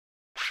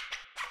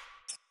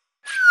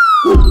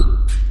Hey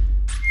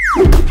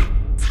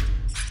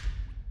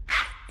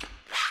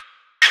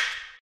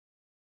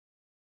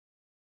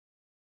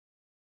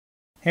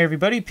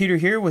everybody, Peter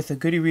here with the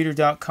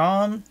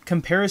GoodyReader.com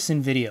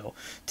comparison video.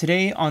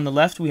 Today on the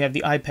left we have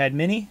the iPad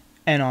mini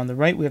and on the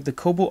right we have the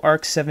Kobo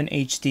Arc 7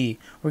 HD.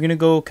 We're going to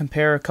go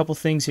compare a couple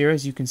things here.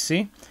 As you can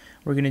see,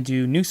 we're going to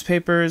do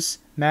newspapers,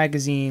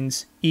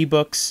 magazines,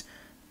 ebooks,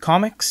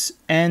 comics,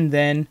 and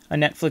then a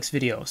Netflix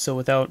video. So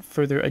without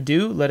further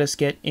ado, let us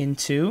get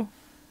into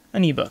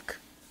an ebook.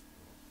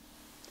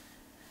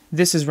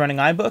 This is running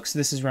iBooks,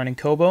 this is running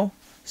Kobo.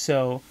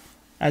 So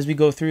as we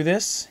go through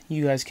this,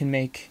 you guys can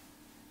make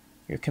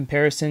your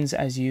comparisons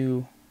as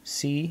you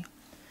see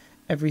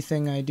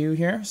everything I do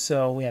here.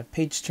 So we have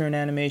page turn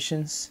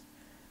animations.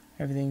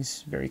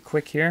 Everything's very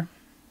quick here.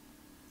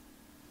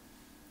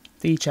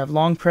 They each have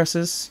long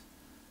presses.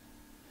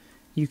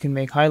 You can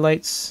make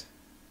highlights,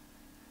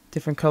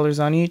 different colors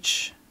on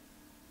each.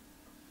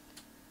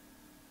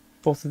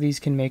 Both of these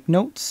can make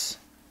notes.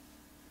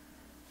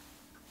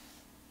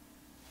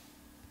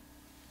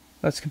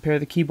 Let's compare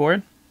the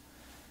keyboard.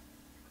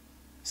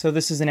 So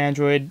this is an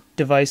Android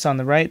device on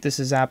the right, this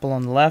is Apple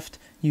on the left.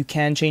 You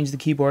can change the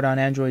keyboard on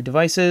Android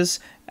devices.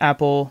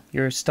 Apple,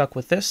 you're stuck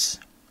with this.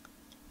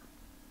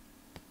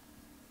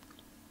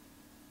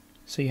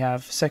 So you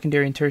have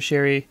secondary and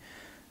tertiary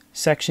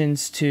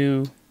sections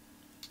to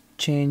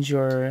change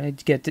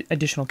get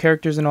additional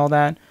characters and all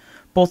that.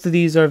 Both of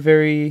these are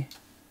very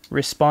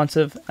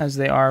responsive as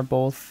they are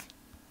both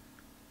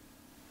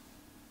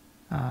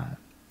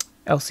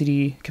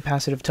LCD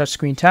capacitive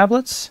touchscreen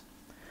tablets.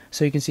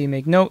 So you can see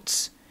make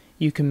notes,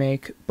 you can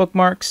make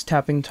bookmarks,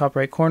 tapping the top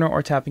right corner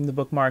or tapping the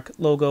bookmark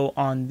logo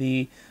on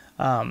the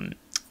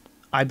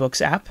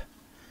iBooks app.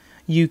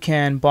 You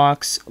can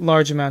box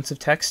large amounts of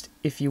text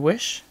if you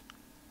wish.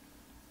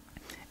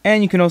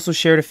 And you can also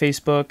share to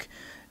Facebook,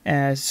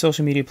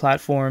 social media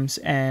platforms,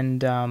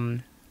 and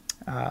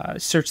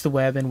search the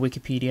web and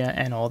Wikipedia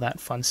and all that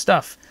fun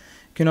stuff.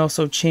 You can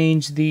also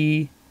change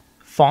the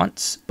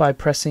fonts by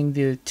pressing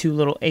the two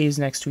little A's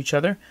next to each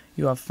other.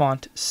 You have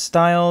font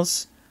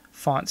styles,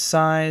 font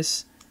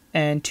size,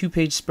 and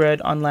 2-page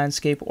spread on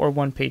landscape or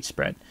 1-page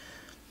spread.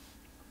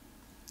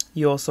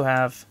 You also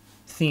have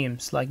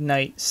themes like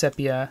night,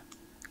 sepia,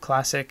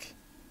 classic,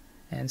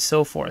 and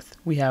so forth.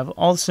 We have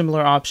all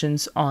similar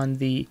options on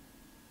the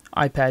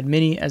iPad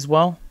mini as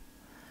well.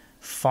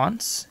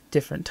 Fonts,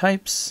 different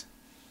types,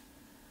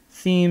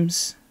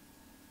 themes,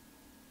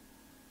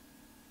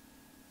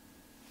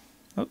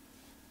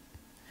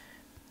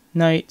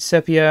 night,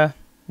 sepia,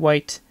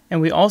 white, and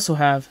we also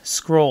have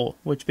scroll,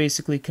 which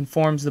basically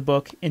conforms the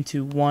book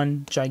into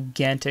one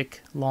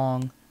gigantic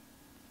long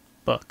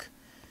book.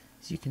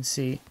 As you can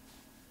see,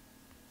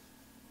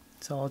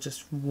 it's all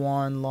just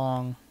one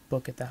long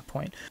book at that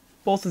point.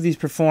 Both of these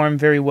perform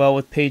very well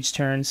with page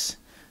turns.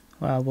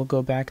 We'll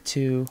go back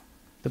to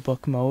the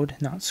book mode,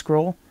 not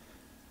scroll.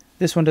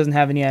 This one doesn't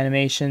have any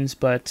animations,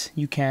 but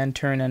you can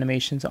turn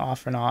animations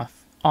off and on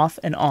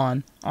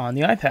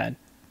the iPad.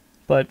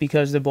 But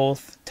because they're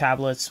both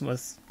tablets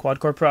with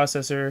quad-core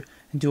processor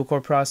and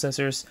dual-core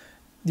processors,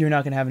 you're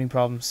not going to have any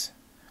problems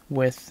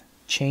with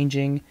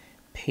changing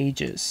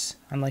pages,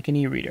 unlike an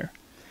e-reader.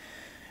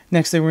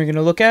 Next thing we're going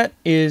to look at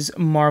is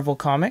Marvel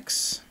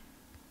Comics.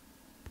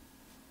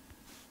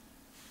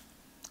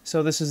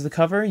 So this is the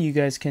cover. You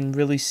guys can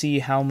really see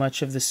how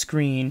much of the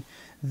screen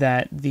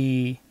that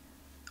the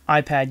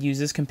iPad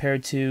uses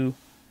compared to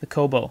the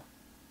Kobo.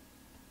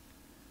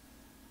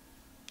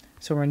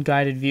 So we're in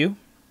guided view.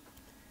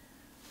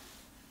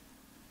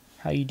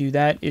 How you do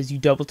that is you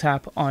double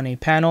tap on a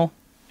panel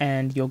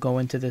and you'll go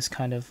into this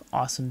kind of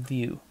awesome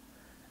view,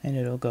 and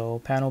it'll go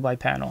panel by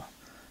panel.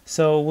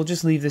 So we'll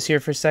just leave this here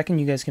for a second.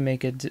 You guys can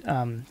make a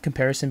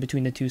comparison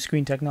between the two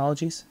screen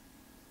technologies.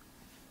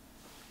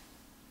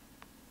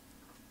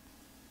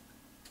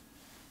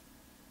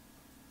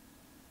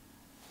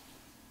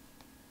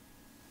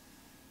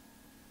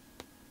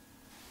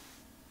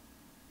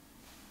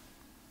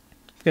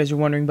 If you guys are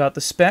wondering about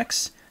the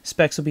specs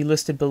will be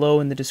listed below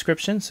in the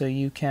description, so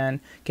you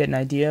can get an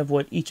idea of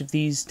what each of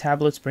these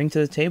tablets bring to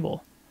the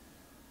table.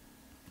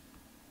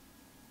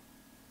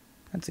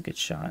 That's a good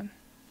shot.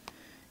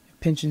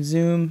 Pinch and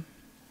zoom.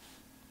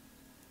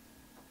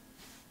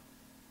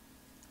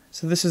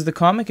 So this is the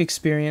comic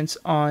experience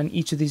on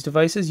each of these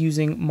devices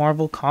using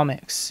Marvel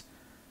Comics.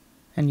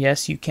 And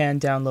yes, you can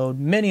download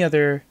many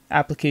other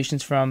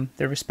applications from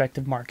their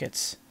respective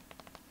markets.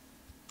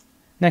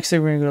 Next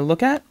thing we're going to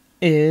look at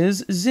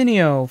is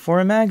Zinio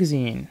for a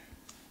magazine.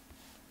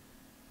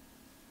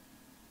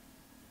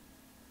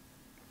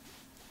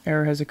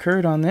 Error has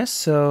occurred on this,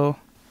 so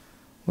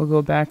we'll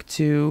go back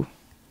to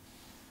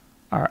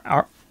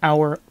our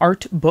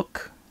art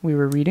book we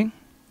were reading.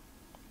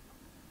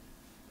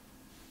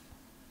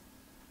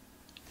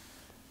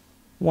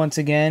 Once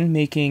again,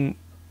 making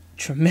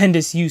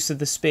tremendous use of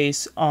the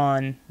space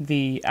on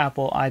the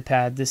Apple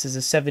iPad. This is a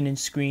 7-inch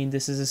screen,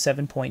 this is a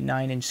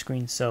 7.9-inch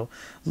screen, so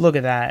look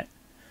at that.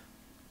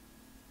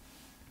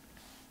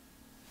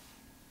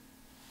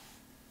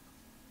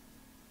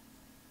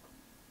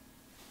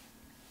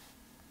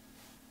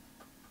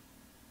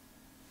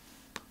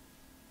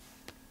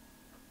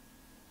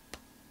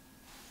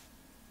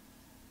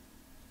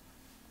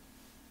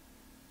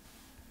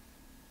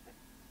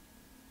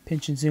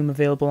 Pinch and zoom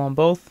available on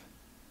both.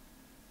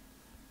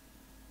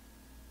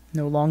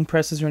 No long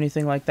presses or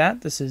anything like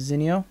that. This is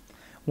Zinio.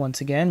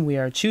 Once again, we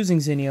are choosing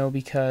Zinio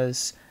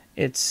because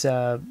it's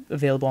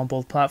available on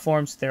both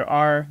platforms. There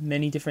are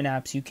many different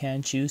apps you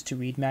can choose to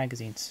read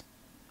magazines.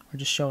 We're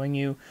just showing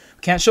you.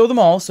 We can't show them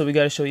all, so we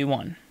got to show you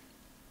one.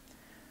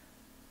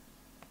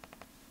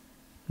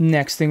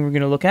 Next thing we're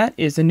going to look at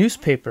is a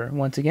newspaper.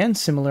 Once again,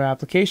 similar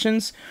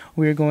applications.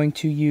 We're going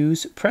to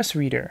use Press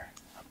Reader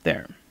up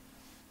there.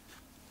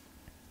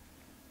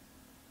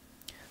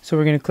 So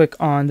we're going to click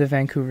on the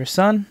Vancouver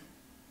Sun.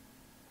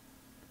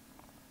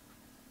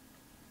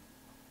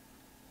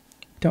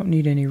 Don't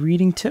need any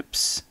reading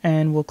tips,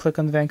 and we'll click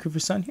on the Vancouver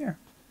Sun here.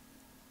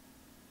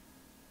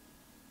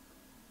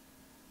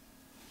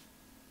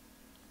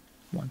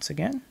 Once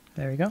again,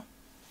 there we go.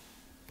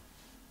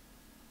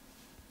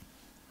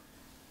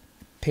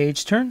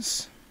 Page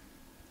turns.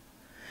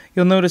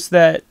 You'll notice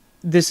that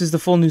this is the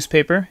full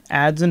newspaper,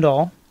 ads and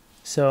all.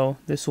 So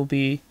this will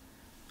be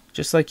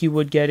just like you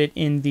would get it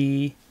in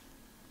the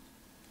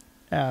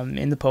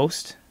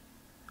Post,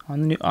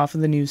 on the off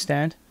of the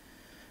newsstand.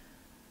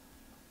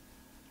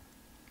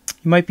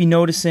 You might be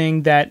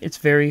noticing that it's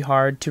very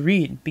hard to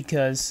read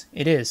because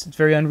it is. It's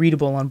very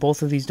unreadable on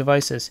both of these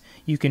devices.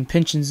 You can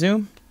pinch and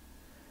zoom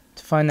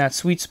to find that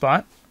sweet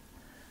spot.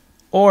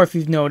 Or if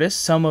you've noticed,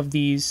 some of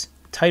these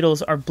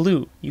titles are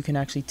blue. You can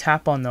actually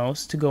tap on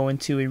those to go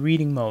into a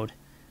reading mode.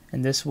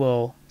 And this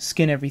will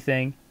skin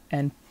everything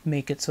and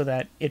make it so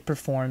that it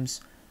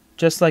performs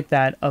just like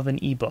that of an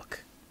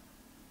ebook.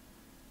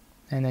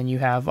 And then you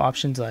have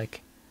options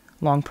like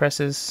long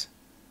presses,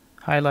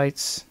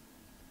 highlights,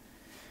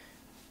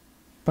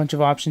 bunch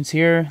of options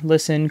here,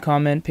 listen,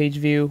 comment, page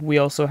view. We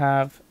also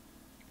have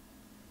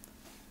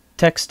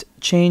text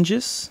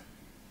changes,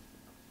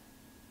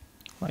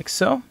 like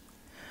so.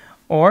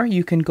 Or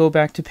you can go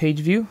back to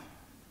page view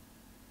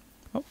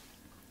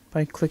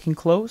by clicking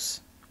close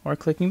or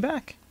clicking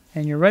back,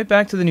 and you're right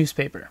back to the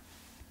newspaper.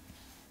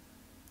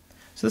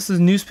 So this is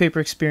a newspaper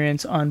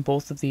experience on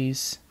both of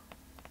these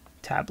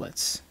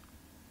tablets.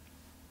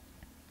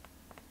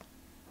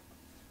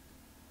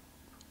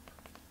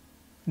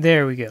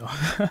 There we go.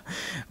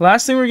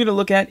 Last thing we're going to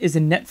look at is a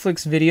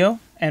Netflix video,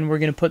 and we're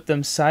going to put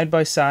them side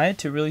by side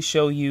to really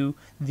show you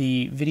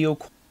the video.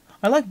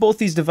 I like both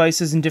these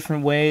devices in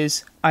different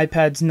ways.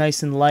 iPad's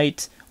nice and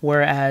light,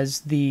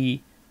 whereas the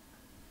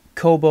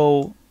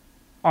Kobo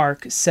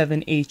Arc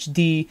 7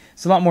 HD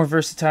is a lot more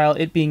versatile.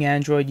 It being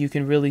Android, you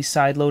can really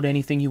sideload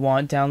anything you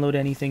want, download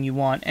anything you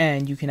want,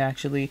 and you can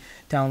actually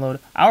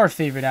download our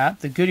favorite app,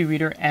 the Goody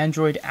Reader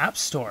Android App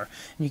Store.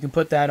 And you can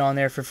put that on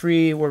there for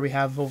free, where we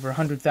have over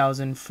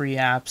 100,000 free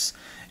apps,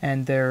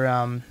 and they're,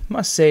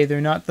 must say, they're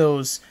not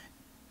those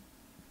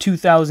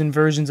 2,000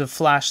 versions of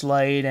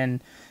Flashlight and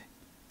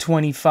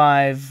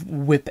 25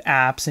 whip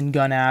apps and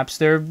gun apps.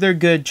 They're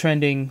good,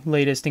 trending,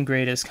 latest and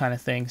greatest kind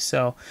of thing.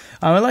 So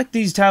I like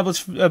these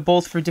tablets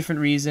both for different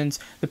reasons.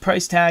 The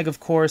price tag, of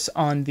course,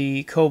 on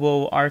the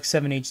Kobo Arc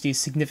 7 HD is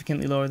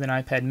significantly lower than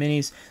iPad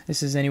minis.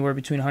 This is anywhere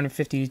between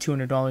 $150 to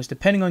 $200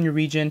 depending on your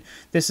region.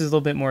 This is a little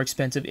bit more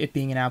expensive, it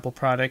being an Apple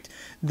product.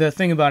 The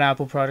thing about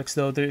Apple products,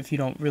 though, if you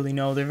don't really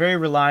know, they're very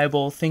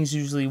reliable. Things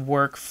usually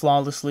work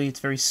flawlessly. It's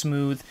very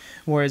smooth,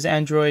 whereas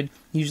Android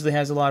usually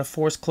has a lot of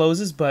forced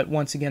closes, but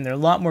once again, they're a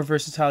lot more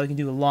versatile. You can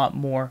do a lot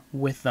more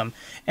with them.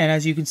 And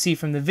as you can see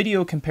from the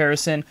video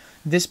comparison,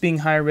 this being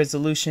higher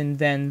resolution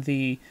than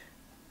the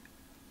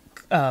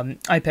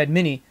iPad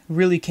mini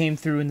really came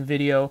through in the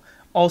video.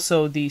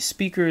 Also, the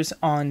speakers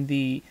on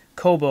the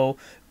Kobo,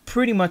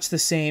 pretty much the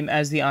same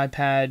as the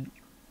iPad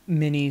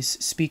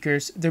mini's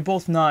speakers. They're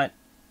both not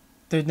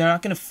They're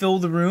not going to fill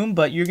the room,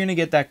 but you're going to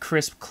get that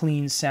crisp,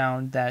 clean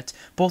sound that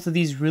both of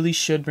these really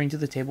should bring to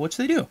the table, which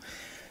they do.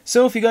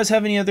 So if you guys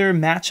have any other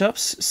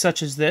matchups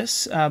such as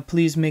this,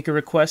 please make a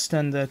request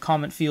in the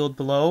comment field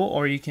below,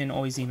 or you can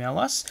always email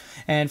us.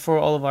 And for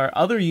all of our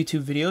other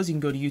YouTube videos, you can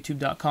go to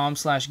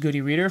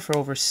youtube.com/goodyreader for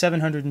over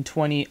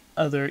 720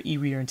 other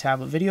e-reader and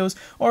tablet videos,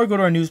 or go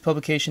to our news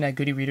publication at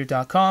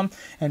goodyreader.com.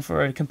 And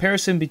for a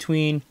comparison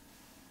between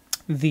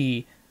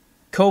the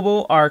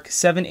Kobo Arc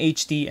 7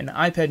 HD and the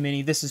iPad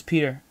mini, this is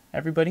Peter.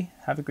 Everybody,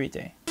 have a great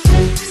day.